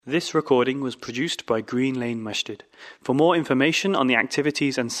This recording was produced by Green Lane Masjid. For more information on the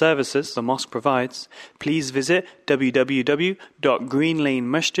activities and services the mosque provides, please visit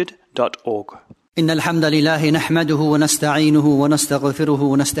www.greenlanemasjid.org. إن الحمد لله نحمده ونستعينه ونستغفره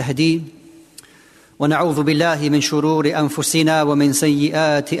ونستهديه ونعوذ بالله من شرور أنفسنا ومن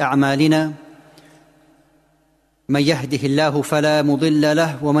سيئات أعمالنا من يهده الله فلا مضل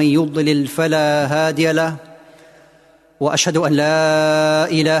له ومن يضلل فلا هادي له وأشهد أن لا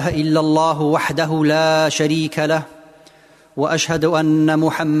إله إلا الله وحده لا شريك له وأشهد أن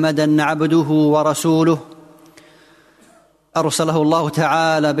محمدًا عبده ورسوله أرسله الله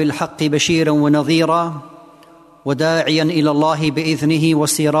تعالى بالحق بشيرا ونذيرا وداعيا إلى الله بإذنه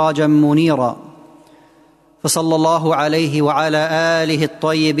وسراجا منيرا فصلى الله عليه وعلى آله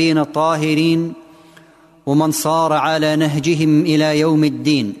الطيبين الطاهرين ومن صار على نهجهم إلى يوم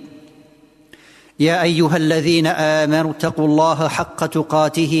الدين. يا أيها الذين آمنوا اتقوا الله حق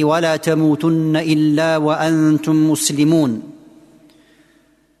تقاته ولا تموتن إلا وأنتم مسلمون.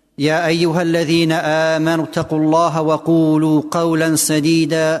 يا أيها الذين آمنوا اتقوا الله وقولوا قولا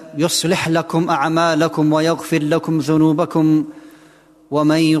سديدا يصلح لكم أعمالكم ويغفر لكم ذنوبكم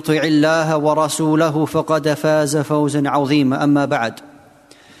ومن يطع الله ورسوله فقد فاز فوزا عظيما. أما بعد،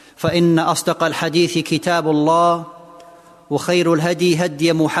 فإن أصدق الحديث كتاب الله وخير الهدي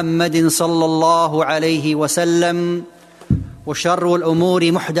هدي محمد صلى الله عليه وسلم وشر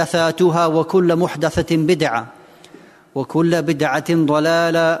الأمور محدثاتها وكل محدثة بدعة وكل بدعة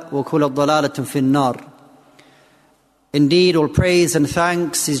ضلالة وكل ضلالة في النار. Indeed, all praise and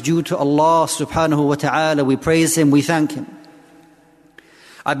thanks is due to Allah subhanahu wa ta'ala. We praise Him, we thank Him.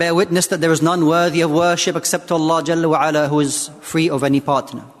 I bear witness that there is none worthy of worship except Allah Jalla wa Ala, who is free of any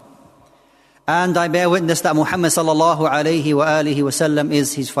partner. And I bear witness that Muhammad sallallahu alayhi wa alihi wa sallam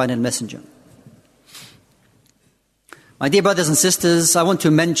is His final messenger. My dear brothers and sisters, I want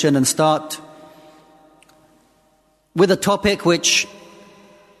to mention and start with a topic which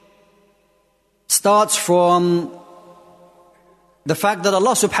starts from the fact that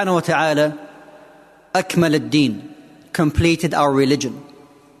Allah subhanahu wa ta'ala akmal ad-din, completed our religion,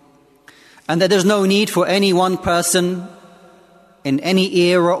 and that there's no need for any one person in any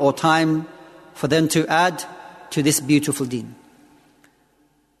era or time for them to add to this beautiful deen.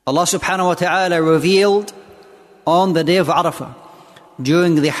 Allah subhanahu wa ta'ala revealed on the day of Arafah,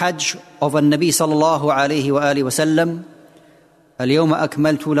 during the Hajj of Nabi sallallahu alayhi wa alihi wa sallam, اليوم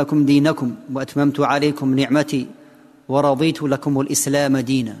أكملت لكم دينكم وأتممت عليكم نعمتي ورضيت لكم الإسلام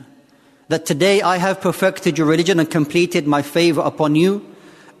دينا. That today I have perfected your religion and completed my favor upon you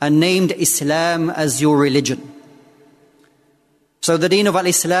and named Islam as your religion. So the deen of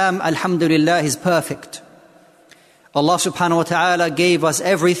al-Islam, alhamdulillah, is perfect. Allah subhanahu wa ta'ala gave us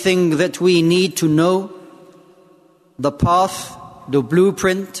everything that we need to know, the path, the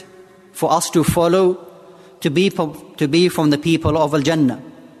blueprint for us to follow, to be from the people of Al-Jannah,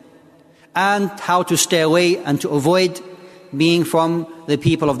 and how to stay away and to avoid being from the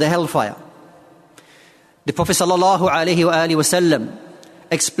people of the hellfire. The Prophet sallallahu alaihi wa sallam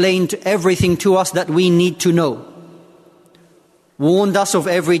explained everything to us that we need to know, warned us of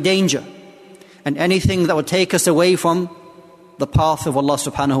every danger and anything that would take us away from the path of Allah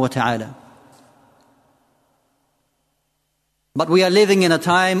subhanahu wa ta'ala. But we are living in a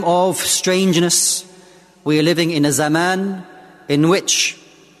time of strangeness. We are living in a zaman in which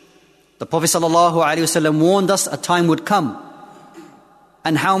the Prophet ﷺ warned us a time would come.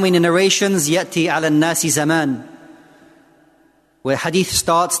 And how many narrations? Yati ala nasi zaman, where hadith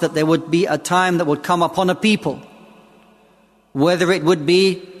starts that there would be a time that would come upon a people, whether it would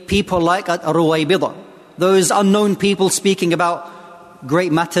be people like Ruwaybidah, those unknown people speaking about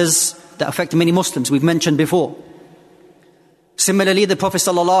great matters that affect many Muslims, we've mentioned before. Similarly, the Prophet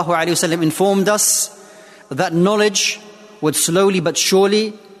ﷺ informed us that knowledge would slowly but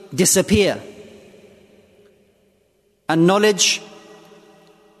surely disappear. And knowledge,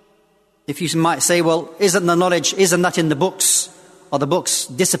 if you might say, well, isn't that in the books? Are the books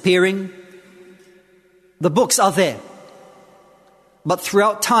disappearing? The books are there. But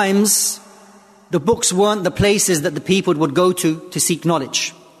throughout times, the books weren't the places that the people would go to seek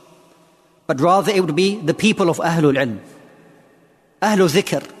knowledge. But rather it would be the people of Ahlul Ilm, Ahlul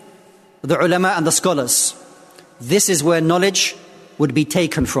Dhikr, the ulama and the scholars. This is where knowledge would be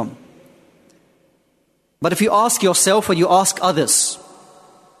taken from. But if you ask yourself or you ask others,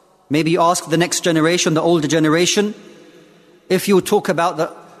 maybe you ask the next generation, the older generation, if you talk about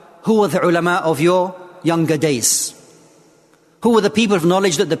who are the ulama of your younger days, who were the people of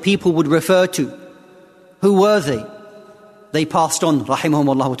knowledge that the people would refer to, who were they? They passed on,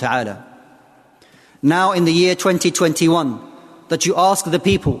 rahimahumullah ta'ala. Now in the year 2021, that you ask the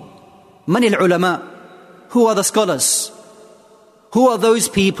people, Man al-ulama? Who are the scholars? Who are those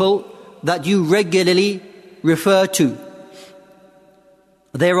people that you regularly refer to?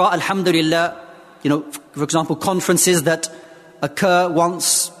 There are, alhamdulillah, for example, conferences that occur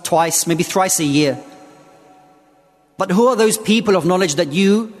once, twice, maybe thrice a year. But who are those people of knowledge that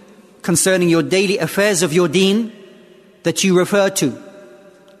you, concerning your daily affairs of your deen, that you refer to?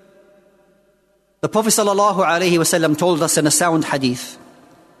 The Prophet ﷺ told us in a sound hadith,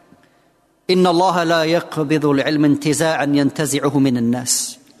 إِنَّ اللَّهَ لَا يَقْبِضُ الْعِلْمَ انْتِزَاعًا يَنْتَزِعُهُ مِنَ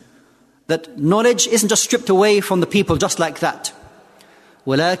النَّاسِ. That knowledge isn't just stripped away from the people just like that.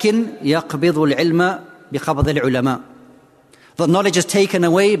 وَلَكِنْ يَقْبِضُ الْعِلْمَ بِقَبْضِ الْعُلَمَاءِ. The knowledge is taken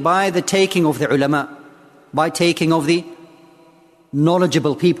away by the taking of the ulama, by taking of the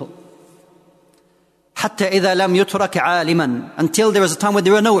knowledgeable people. حَتَّى إِذَا لَمْ يُتْرَكَ عَالِمًا. Until there was a time where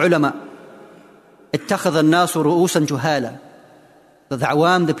there were no ulama. اتخذ الناس رؤوسا جهالا. The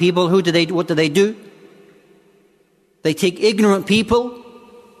awam, the people, what do they do? They take ignorant people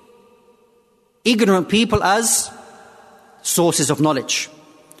as sources of knowledge.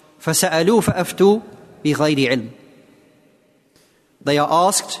 فَسَأَلُوا فَأَفْتُوا بِغَيْرِ عِلْمٍ. They are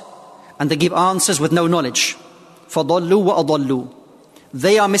asked and they give answers with no knowledge. فَضَلُّوا وَأَضَلُّوا.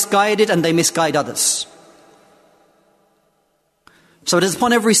 They are misguided and they misguide others. So it is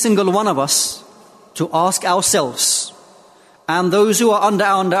upon every single one of us to ask ourselves and those who are under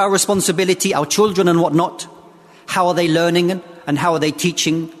our responsibility, our children and whatnot, how are they learning and how are they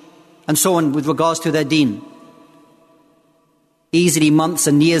teaching and so on with regards to their deen. Easily months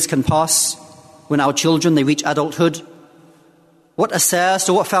and years can pass when our children, they reach adulthood. What asas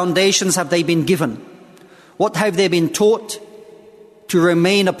or what foundations have they been given? What have they been taught to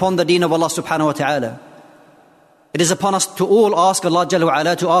remain upon the deen of Allah subhanahu wa ta'ala? It is upon us to all ask Allah Jalla wa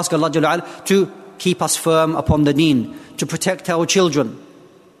Ala, to keep us firm upon the deen, to protect our children.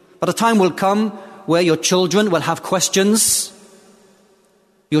 But a time will come where your children will have questions.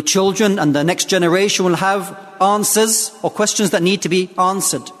 Your children and the next generation will have answers or questions that need to be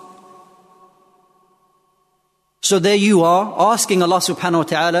answered. So there you are, asking Allah subhanahu wa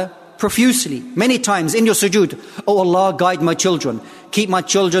ta'ala profusely, many times in your sujood, Oh Allah, guide my children, keep my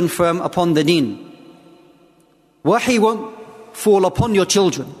children firm upon the deen. Wahi won't fall upon your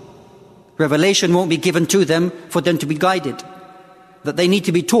children. Revelation won't be given to them for them to be guided. That they need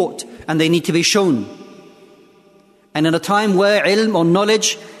to be taught and they need to be shown. And in a time where ilm or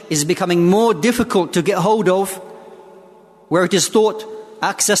knowledge is becoming more difficult to get hold of, where it is thought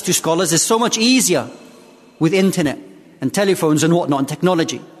access to scholars is so much easier with internet and telephones and whatnot and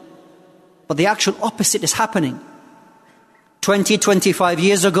technology. But the actual opposite is happening. 25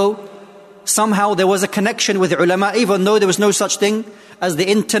 years ago, somehow there was a connection with the ulama, even though there was no such thing as the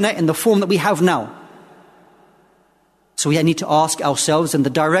internet in the form that we have now. So we need to ask ourselves in the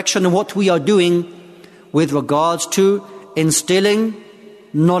direction of what we are doing with regards to instilling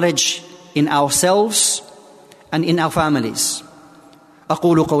knowledge in ourselves and in our families.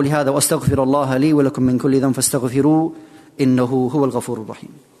 أقول قولي هذا وأستغفر الله لي ولكم من كل ذنب فاستغفروه إنه هو الغفور الرحيم.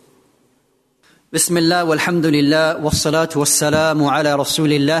 بسم الله والحمد لله والصلاة والسلام على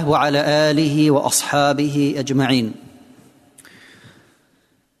رسول الله وعلى آله وأصحابه أجمعين.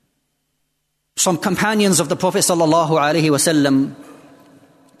 Some companions of the Prophet sallallahu alaihi wasallam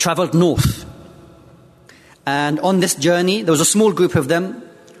traveled north. And on this journey, there was a small group of them.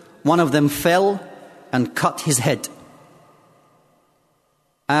 One of them fell and cut his head.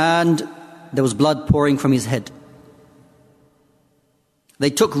 And there was blood pouring from his head. They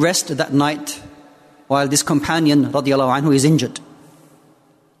took rest that night while this companion, radiallahu anhu, is injured.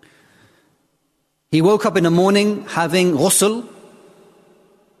 He woke up in the morning having ghusl,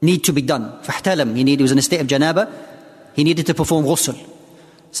 need to be done. فاحتلم, he was in a state of janaba. He needed to perform ghusl.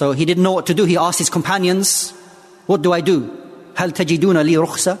 So he didn't know what to do. He asked his companions, what do I do? هل تجدون لي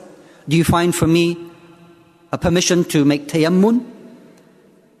رخصة? Do you find for me a permission to make tayammun?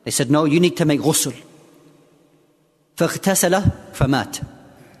 They said, no, you need to make ghusl. فاغتسل فمات.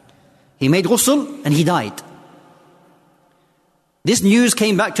 He made ghusl and he died. This news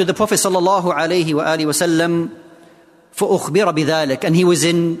came back to the Prophet sallallahu alaihi wasallam. فأخبر بذلك, and he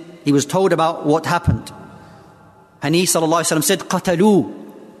was told about what happened. And he sallallahu alaihi wasallam said,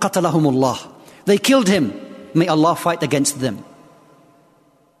 قتلوا قتلهم الله. They killed him. May Allah fight against them.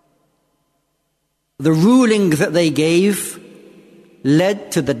 The ruling that they gave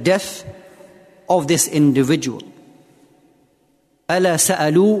led to the death of this individual. ألا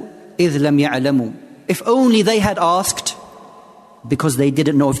سألوا إذ لم يعلموا. If only they had asked, because they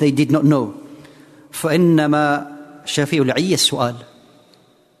didn't know, if they did not know. فإنما شفيع العي السؤال.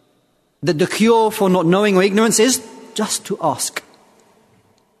 That the cure for not knowing or ignorance is just to ask.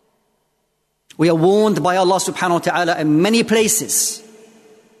 We are warned by Allah subhanahu wa ta'ala in many places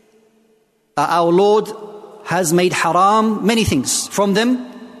that our Lord has made haram many things. From them,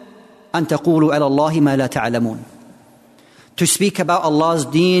 أَن تَقُولُوا عَلَى اللَّهِ مَا لَا تَعْلَمُونَ, to speak about Allah's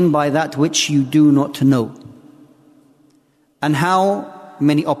deen by that which you do not know. And how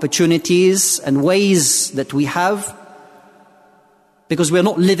many opportunities and ways that we have, because we are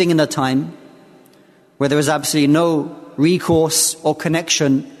not living in a time where there is absolutely no recourse or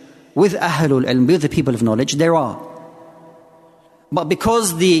connection with Ahlul Ilm, with the people of knowledge. There are. But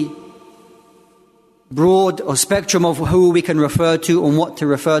because the broad or spectrum of who we can refer to and what to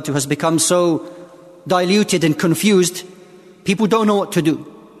refer to has become so diluted and confused, people don't know what to do.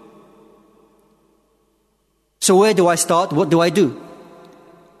 So where do I start? What do I do?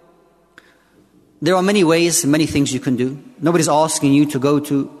 There are many ways, many things you can do. Nobody's asking you to go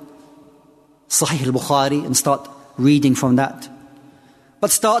to Sahih al-Bukhari and start reading from that. But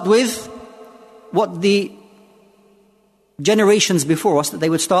start with what the generations before us that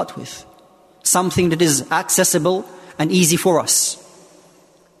they would start with. Something that is accessible and easy for us.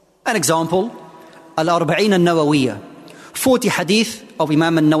 An example, Al-Arba'in al-Nawawiyya, 40 hadith of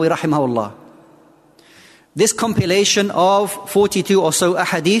Imam al-Nawawi rahimahullah. This compilation of 42 or so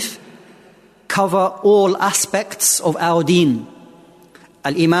ahadith cover all aspects of our deen.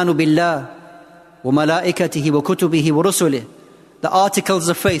 Al-Imanu billah wa malaikatihi wa kutubihi wa rusulih, the articles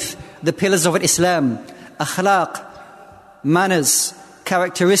of faith, the pillars of Islam, akhlaq, manners,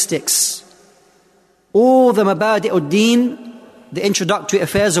 characteristics, all the mabadi' ad-din, the introductory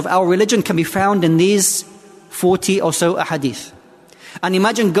affairs of our religion, can be found in these 40 or so ahadith. And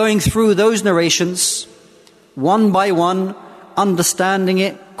imagine going through those narrations one by one, understanding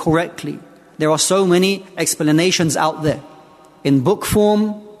it correctly. There are so many explanations out there, in book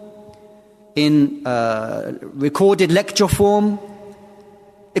form, in recorded lecture form.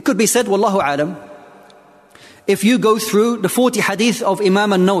 It could be said, Wallahu alam, if you go through the 40 hadith of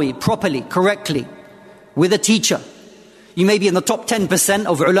Imam al-Nawawi properly, correctly, with a teacher, you may be in the top 10%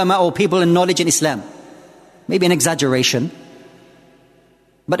 of ulama or people in knowledge in Islam. Maybe an exaggeration.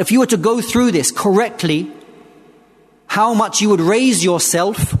 But if you were to go through this correctly, how much you would raise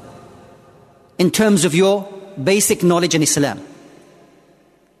yourself in terms of your basic knowledge in Islam.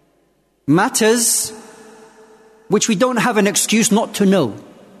 Matters which we don't have an excuse not to know.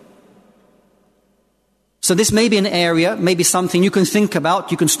 So this may be an area, maybe something you can think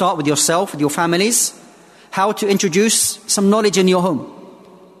about. You can start with yourself, with your families, how to introduce some knowledge in your home,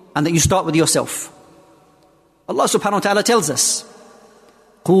 and that you start with yourself. Allah subhanahu wa ta'ala tells us,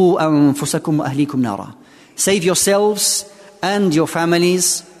 قُوا أَنفُسَكُمْ وَأَهْلِيكُمْ نَارًا, save yourselves and your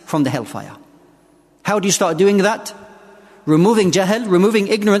families from the hellfire. How do you start doing that? Removing jahal, removing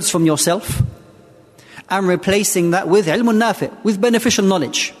ignorance from yourself, and replacing that with ilmun nafi', with beneficial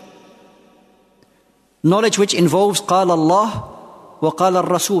knowledge. Knowledge which involves قال Allah wa قال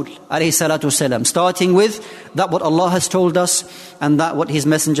الرسول alayhi salatu wasalam, starting with that what Allah has told us and that what His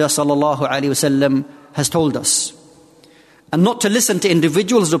Messenger sallallahu alayhi wasallam has told us. And not to listen to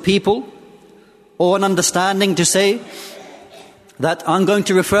individuals or people, or an understanding to say that I'm going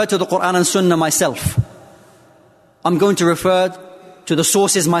to refer to the Quran and Sunnah myself. I'm going to refer to the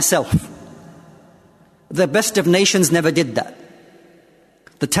sources myself. The best of nations never did that.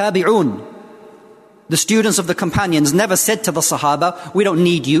 The tabi'un, the students of the companions, never said to the Sahaba, we don't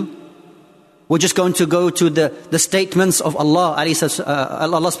need you. We're just going to go to the statements of Allah, Allah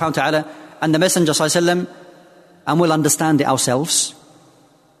subhanahu wa ta'ala, and the Messenger sallallahu alayhi wa sallam, and we'll understand it ourselves.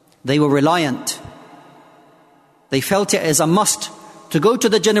 They were reliant. They felt it as a must to go to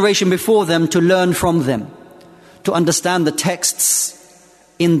the generation before them to learn from them, to understand the texts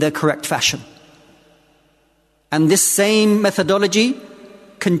in the correct fashion. And this same methodology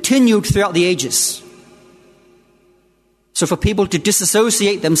continued throughout the ages. So for people to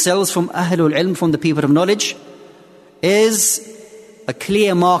disassociate themselves from Ahlul Ilm, from the people of knowledge, is a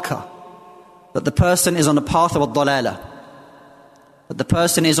clear marker that the person is on a path of ad-dalalah, that the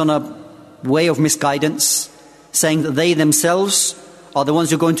person is on a way of misguidance, saying that they themselves are the ones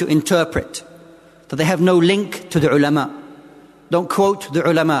who are going to interpret, that they have no link to the ulama. Don't quote the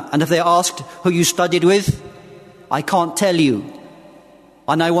ulama. And if they are asked who you studied with, I can't tell you,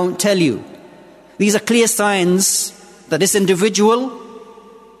 and I won't tell you. These are clear signs that this individual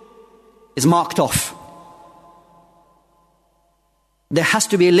is marked off. There has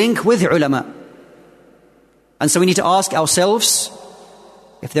to be a link with the ulama. And so we need to ask ourselves,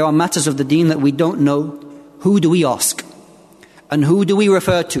 if there are matters of the deen that we don't know, who do we ask? And who do we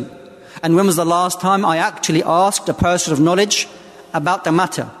refer to? And when was the last time I actually asked a person of knowledge about the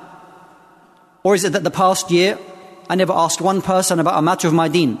matter? Or is it that the past year I never asked one person about a matter of my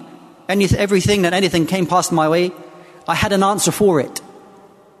deen? everything and anything came past my way, I had an answer for it.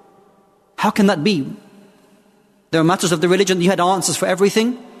 How can that be? There are matters of the religion, you had answers for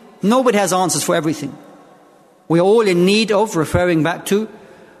everything. Nobody has answers for everything. We are all in need of referring back to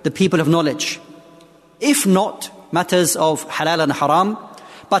the people of knowledge. If not matters of halal and haram,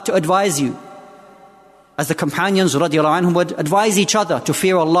 but to advise you. As the companions radiallahu anhum would advise each other to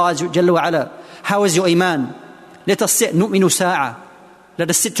fear Allah Jalla wa Ala. How is your iman? Let us sit, nu'minu sa'a. Let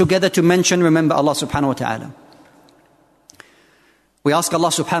us sit together to remember Allah subhanahu wa ta'ala. We ask Allah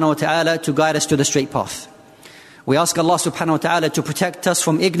subhanahu wa ta'ala to guide us to the straight path. We ask Allah subhanahu wa ta'ala to protect us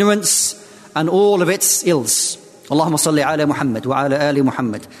from ignorance and all of its ills. اللهم صل على محمد وعلى آل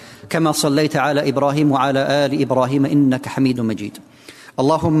محمد كما صليت على إبراهيم وعلى آل إبراهيم إنك حميد مجيد.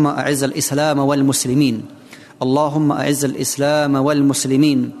 اللهم أعز الإسلام والمسلمين. اللهم أعز الإسلام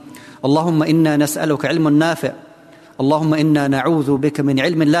والمسلمين. اللهم إنا نسألك علما نافع. اللهم إنا نعوذ بك من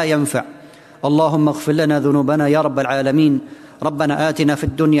علم لا ينفع. اللهم اغفر لنا ذنوبنا يا رب العالمين. ربنا آتنا في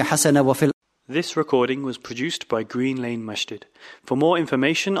الدنيا حسنة وفي This recording was produced by Green Lane Masjid. For more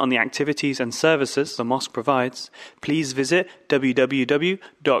information on the activities and services the mosque provides, please visit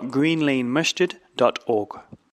www.greenlanemasjid.org.